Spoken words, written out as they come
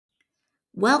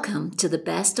Welcome to the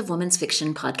Best of Women's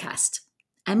Fiction podcast.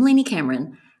 I'm Lainey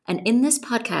Cameron, and in this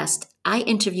podcast, I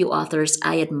interview authors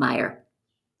I admire.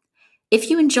 If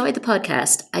you enjoyed the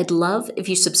podcast, I'd love if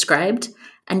you subscribed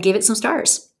and gave it some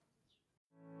stars.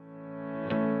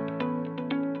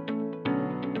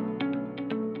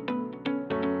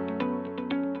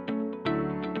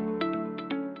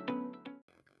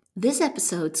 This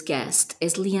episode's guest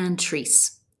is Leanne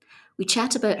Treese. We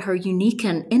chat about her unique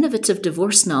and innovative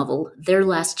divorce novel, Their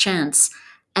Last Chance,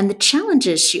 and the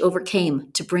challenges she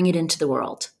overcame to bring it into the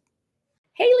world.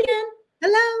 Hey, Leanne.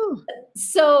 Hello.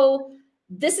 So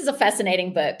this is a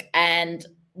fascinating book. And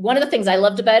one of the things I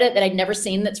loved about it that I'd never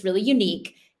seen that's really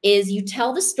unique is you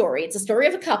tell the story. It's a story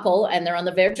of a couple and they're on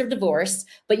the verge of divorce,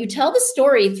 but you tell the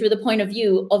story through the point of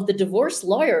view of the divorce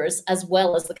lawyers as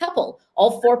well as the couple,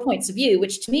 all 4 points of view,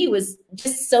 which to me was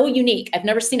just so unique. I've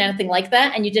never seen anything like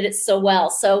that, and you did it so well.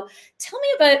 So tell me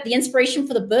about the inspiration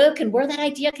for the book and where that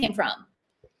idea came from.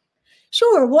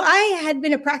 Sure. Well, I had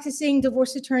been a practicing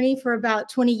divorce attorney for about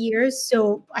 20 years,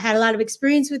 so I had a lot of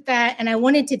experience with that, and I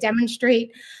wanted to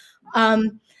demonstrate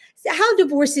how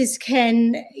divorces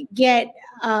can get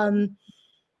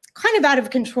kind of out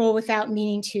of control without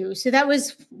meaning to. So that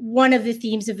was one of the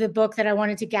themes of the book that I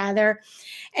wanted to gather.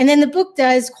 And then the book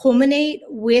does culminate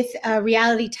with a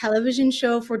reality television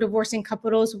show for divorcing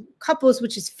couples,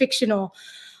 which is fictional.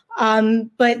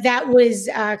 But that was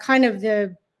kind of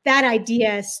that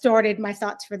idea started my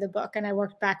thoughts for the book, and I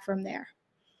worked back from there.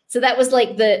 So that was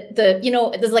like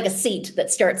there's like a seed that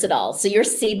starts it all. So your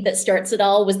seed that starts it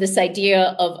all was this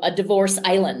idea of a divorce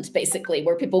island, basically,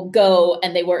 where people go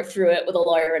and they work through it with a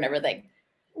lawyer and everything.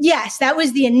 Yes, that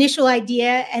was the initial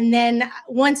idea. And then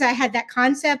once I had that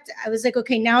concept, I was like,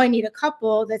 okay, now I need a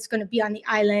couple that's going to be on the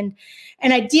island.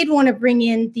 And I did want to bring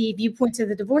in the viewpoints of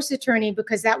the divorce attorney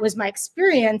because that was my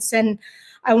experience. And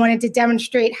I wanted to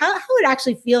demonstrate how it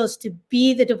actually feels to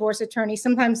be the divorce attorney.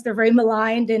 Sometimes they're very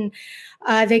maligned and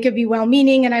they could be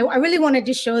well-meaning. And I really wanted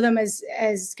to show them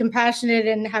as compassionate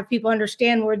and have people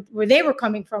understand where they were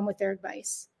coming from with their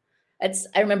advice.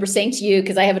 I remember saying to you,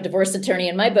 because I have a divorce attorney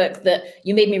in my book, that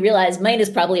you made me realize mine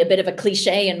is probably a bit of a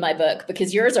cliche in my book,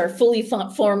 because yours are fully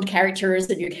formed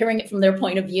characters and you're hearing it from their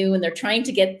point of view and they're trying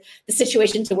to get the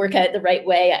situation to work out the right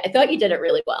way. I thought you did it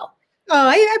really well. Oh,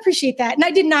 I appreciate that. And I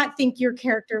did not think your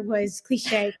character was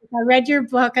cliche. I read your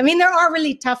book. I mean, there are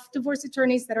really tough divorce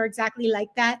attorneys that are exactly like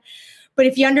that. But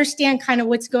if you understand kind of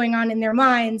what's going on in their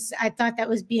minds, I thought that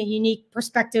was be a unique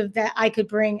perspective that I could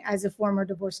bring as a former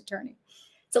divorce attorney.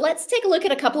 So let's take a look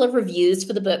at a couple of reviews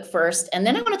for the book first. And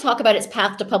then I want to talk about its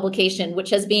path to publication, which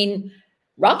has been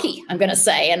rocky, I'm going to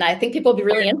say. And I think people will be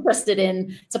really interested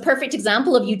in, it's a perfect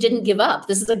example of you didn't give up.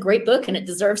 This is a great book and it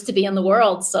deserves to be in the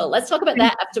world. So let's talk about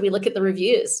that after we look at the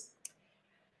reviews.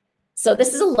 So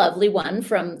this is a lovely one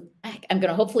from, I'm going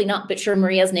to hopefully not butcher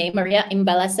Maria's name, Maria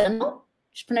Imbalaceno.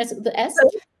 Should pronounce it with the S.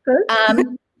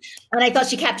 And I thought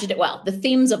she captured it well. The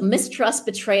themes of mistrust,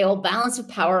 betrayal, balance of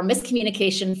power,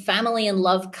 miscommunication, family, and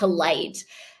love collide.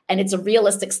 And it's a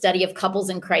realistic study of couples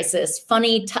in crisis,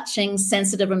 funny, touching,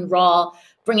 sensitive, and raw,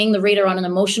 bringing the reader on an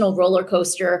emotional roller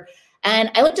coaster.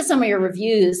 And I looked at some of your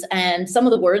reviews, and some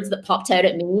of the words that popped out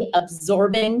at me: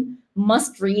 absorbing,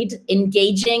 must read,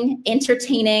 engaging,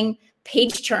 entertaining,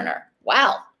 page turner.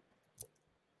 Wow.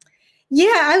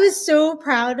 Yeah, I was so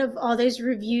proud of all those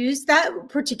reviews. That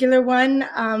particular one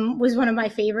was one of my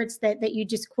favorites that you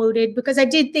just quoted, because I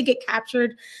did think it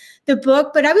captured the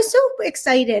book, but I was so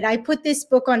excited. I put this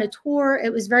book on a tour.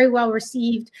 It was very well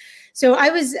received. So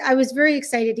I was very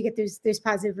excited to get those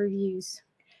positive reviews.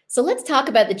 So let's talk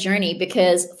about the journey,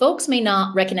 because folks may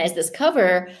not recognize this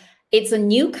cover. It's a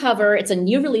new cover. It's a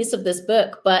new release of this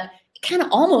book, but kind of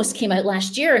almost came out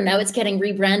last year, and now it's getting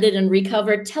rebranded and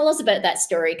recovered. Tell us about that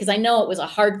story, because I know it was a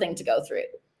hard thing to go through.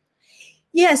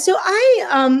 Yeah, so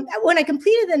when I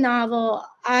completed the novel,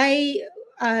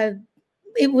 it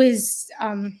was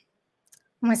I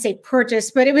want to say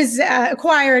purchased, but it was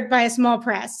acquired by a small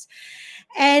press,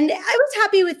 and I was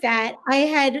happy with that. I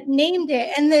had named it,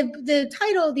 and the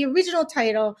title, the original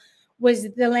title, was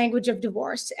The Language of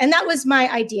Divorce, and that was my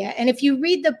idea. And if you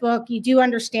read the book, you do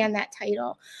understand that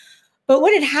title. But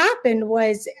what had happened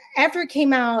was, after it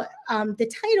came out,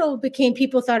 the title became,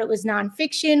 people thought it was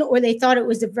nonfiction, or they thought it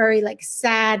was a very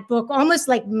sad book, almost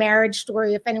like Marriage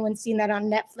Story, if anyone's seen that on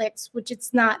Netflix, which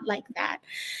it's not like that.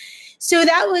 So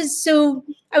I was a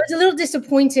little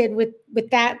disappointed with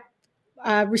that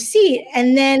receipt.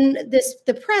 And then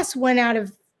the press went out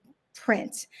of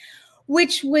print.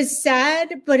 which was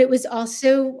sad, but it was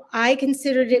also, I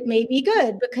considered it maybe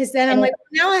good, because then I'm like,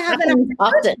 now I have an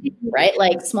opportunity. Often, right?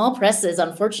 Like small presses,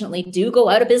 unfortunately, do go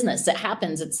out of business. It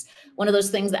happens. It's one of those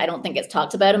things that I don't think gets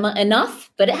talked about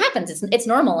enough, but it happens. It's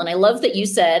normal. And I love that you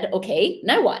said, okay,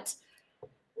 now what?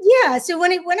 Yeah. So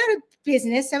when it went out of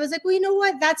business, I was like, well, you know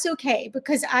what? That's okay,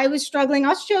 because I was struggling.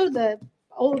 I'll show the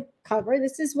old cover.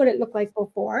 This is what it looked like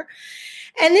before.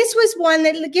 And this was one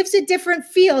that gives a different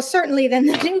feel, certainly, than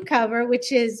the new cover,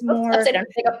 which is more,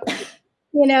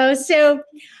 you know, so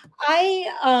I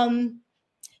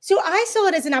saw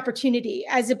it as an opportunity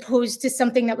as opposed to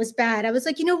something that was bad. I was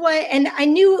like, you know what? And I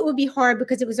knew it would be hard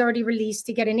because it was already released,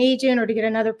 to get an agent or to get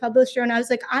another publisher. And I was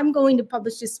like, I'm going to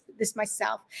publish this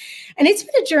myself. And it's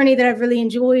been a journey that I've really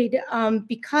enjoyed,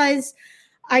 because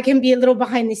I can be a little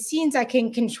behind the scenes. I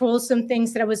can control some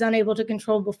things that I was unable to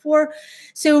control before.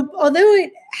 So although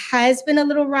it has been a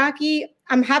little rocky,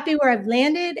 I'm happy where I've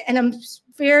landed, and I'm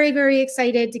very, very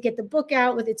excited to get the book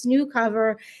out with its new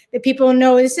cover, that people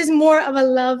know this is more of a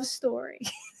love story.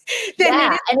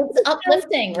 Yeah, and it's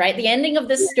uplifting, right? The ending of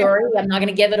this story, I'm not going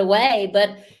to give it away,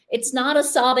 but it's not a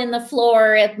sob in the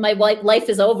floor, if my life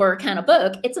is over kind of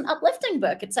book. It's an uplifting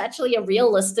book. It's actually a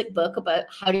realistic book about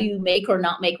how do you make or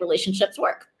not make relationships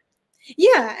work.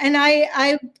 Yeah, and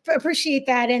I appreciate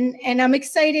that, and I'm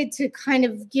excited to kind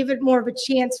of give it more of a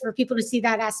chance for people to see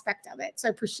that aspect of it. So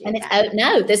I appreciate that. And it's out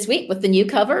now this week with the new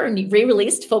cover and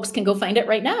re-released. Folks can go find it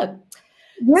right now.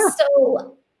 Yeah.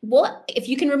 So what, if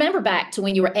you can remember back to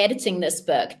when you were editing this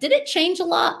book, did it change a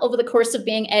lot over the course of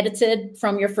being edited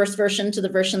from your first version to the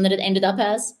version that it ended up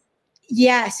as?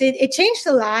 Yes, it changed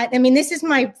a lot. I mean, this is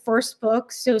my first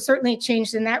book, so certainly it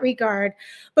changed in that regard.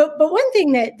 But one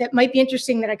thing that might be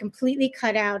interesting that I completely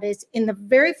cut out is, in the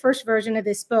very first version of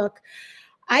this book,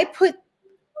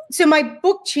 so my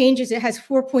book changes. It has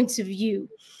 4 points of view.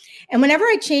 And whenever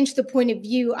I changed the point of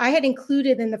view, I had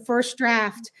included in the first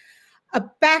draft a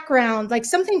background, like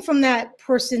something from that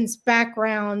person's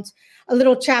background, a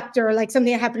little chapter, like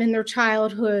something that happened in their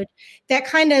childhood, that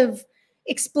kind of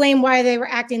explain why they were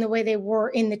acting the way they were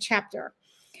in the chapter.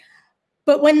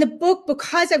 But when the book,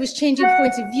 because I was changing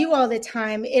points of view all the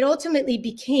time, it ultimately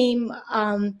became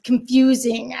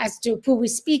confusing as to who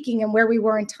was speaking and where we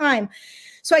were in time.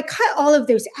 So I cut all of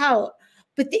those out.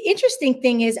 But the interesting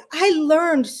thing is, I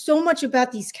learned so much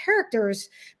about these characters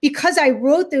because I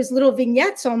wrote those little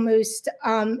vignettes almost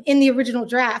in the original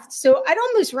draft. So I'd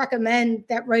almost recommend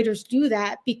that writers do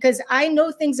that, because I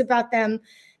know things about them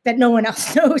that no one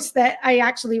else knows that I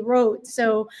actually wrote.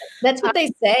 So that's what they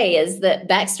say, is that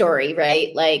backstory,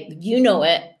 right? Like, you know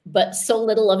it, but so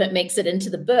little of it makes it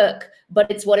into the book, but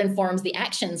it's what informs the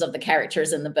actions of the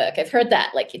characters in the book. I've heard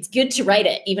that, like, it's good to write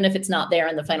it, even if it's not there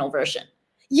in the final version.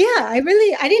 Yeah, I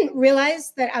didn't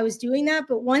realize that I was doing that,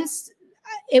 but once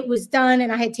it was done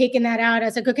and I had taken that out, I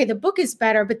was like, okay, the book is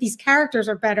better, but these characters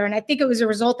are better. And I think it was a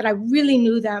result that I really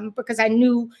knew them, because I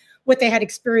knew what they had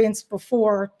experienced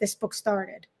before this book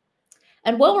started.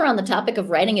 And while we're on the topic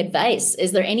of writing advice,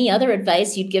 is there any other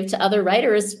advice you'd give to other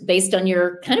writers based on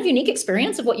your kind of unique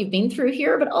experience of what you've been through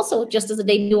here, but also just as a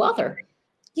debut author?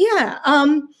 Yeah.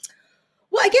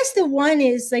 Well, I guess the one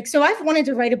is, like, so I've wanted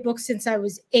to write a book since I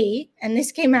was 8, and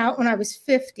this came out when I was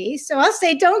 50. So I'll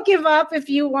say, don't give up if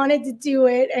you wanted to do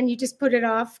it and you just put it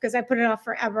off, because I put it off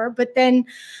forever. But then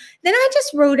I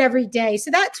just wrote every day. So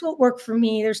that's what worked for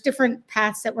me. There's different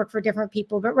paths that work for different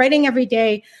people, but writing every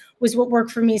day was what worked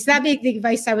for me. So that'd be the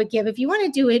advice I would give. If you want to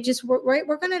do it, just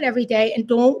work on it every day, and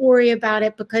don't worry about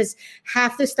it, because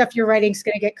half the stuff you're writing is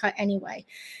going to get cut anyway.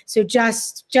 So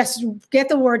just get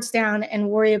the words down and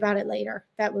worry about it later.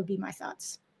 That would be my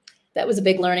thoughts. That was a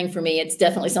big learning for me. It's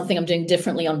definitely something I'm doing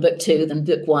differently on book 2 than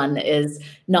book 1, is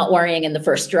not worrying in the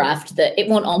first draft that it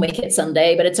won't all make it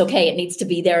someday, but it's okay. It needs to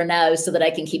be there now so that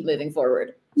I can keep moving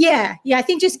forward. Yeah. I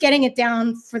think just getting it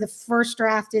down for the first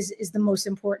draft is the most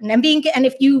important. And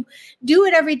if you do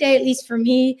it every day, at least for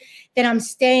me, then I'm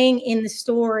staying in the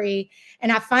story.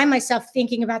 And I find myself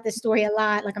thinking about this story a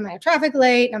lot. Like, I'm at a traffic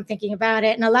light and I'm thinking about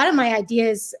it. And a lot of my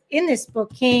ideas in this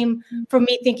book came from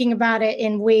me thinking about it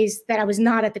in ways that I was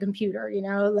not at the computer. You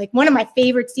know, like, one of my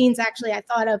favorite scenes, actually, I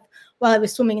thought of while I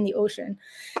was swimming in the ocean.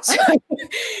 So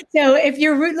if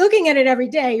you're looking at it every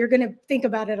day, you're going to think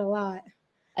about it a lot.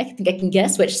 I think I can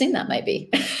guess which scene that might be.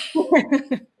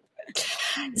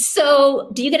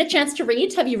 So do you get a chance to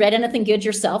read? Have you read anything good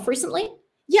yourself recently?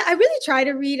 Yeah, I really try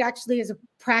to read, actually, as a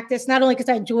practice, not only because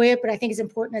I enjoy it, but I think it's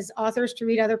important as authors to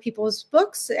read other people's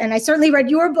books. And I certainly read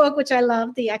your book, which I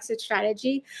love, The Exit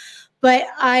Strategy. But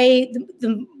I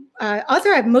author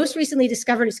I've most recently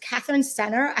discovered is Catherine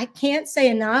Senner. I can't say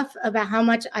enough about how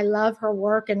much I love her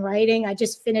work and writing. I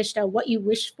just finished What You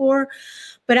Wish For,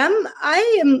 but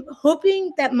I am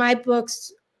hoping that my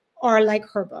books are like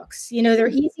her books. You know, they're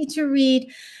easy to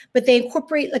read, but they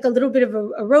incorporate like a little bit of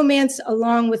a romance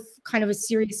along with kind of a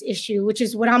serious issue, which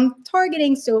is what I'm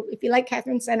targeting. So if you like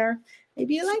Catherine Senner,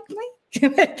 maybe you like me.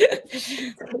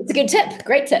 It's a good tip.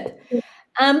 Great tip.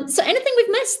 So anything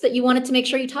we've missed that you wanted to make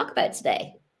sure you talk about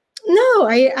today? No,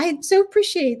 I so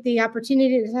appreciate the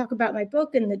opportunity to talk about my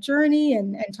book and the journey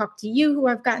and talk to you who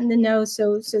I've gotten to know.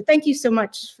 So thank you so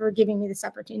much for giving me this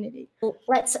opportunity. Well,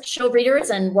 let's show readers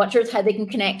and watchers how they can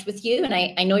connect with you. And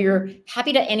I know you're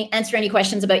happy to answer any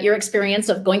questions about your experience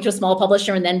of going to a small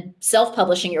publisher and then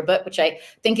self-publishing your book, which I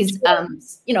think is,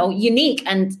 unique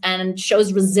and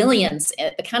shows resilience,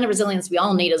 the kind of resilience we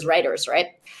all need as writers, right?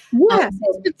 Yeah.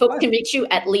 So folks can reach you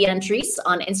at Leanne Treese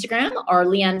on Instagram or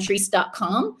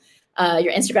leannetreese.com.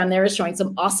 Your Instagram there is showing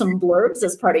some awesome blurbs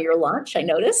as part of your launch. I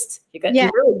noticed you've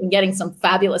really been getting some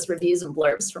fabulous reviews and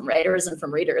blurbs from writers and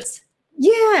from readers.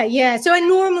 Yeah. So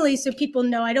so people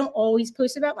know I don't always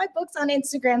post about my books on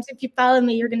Instagram. So if you follow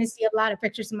me, you're going to see a lot of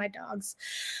pictures of my dogs.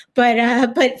 But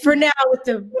for now, with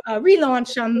the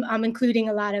relaunch, I'm including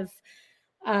a lot of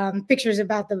pictures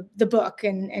about the book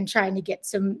and trying to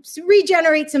get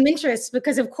regenerate some interest,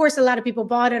 because of course a lot of people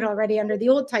bought it already under the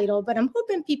old title, but I'm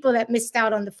hoping people that missed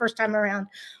out on the first time around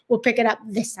will pick it up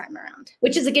this time around.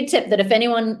 Which is a good tip, that if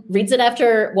anyone reads it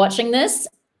after watching this,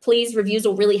 please, reviews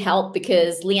will really help,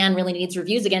 because Leanne really needs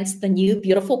reviews against the new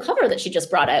beautiful cover that she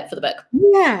just brought out for the book.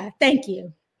 Yeah, thank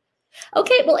you.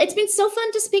 Okay, well, it's been so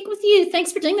fun to speak with you.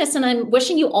 Thanks for doing this, and I'm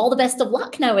wishing you all the best of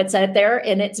luck now it's out there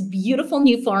in its beautiful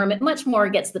new form. It much more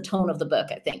gets the tone of the book,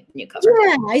 I think, new cover.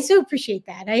 Yeah, I so appreciate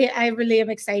that. I really am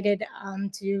excited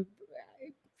to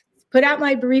put out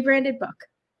my rebranded book.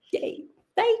 Yay.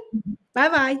 Bye.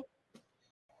 Bye-bye.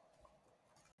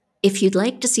 If you'd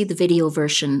like to see the video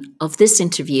version of this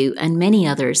interview and many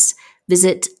others,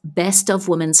 visit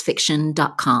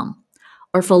bestofwomensfiction.com.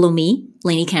 or follow me,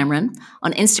 Lainey Cameron,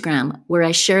 on Instagram, where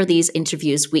I share these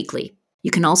interviews weekly. You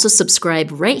can also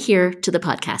subscribe right here to the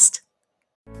podcast.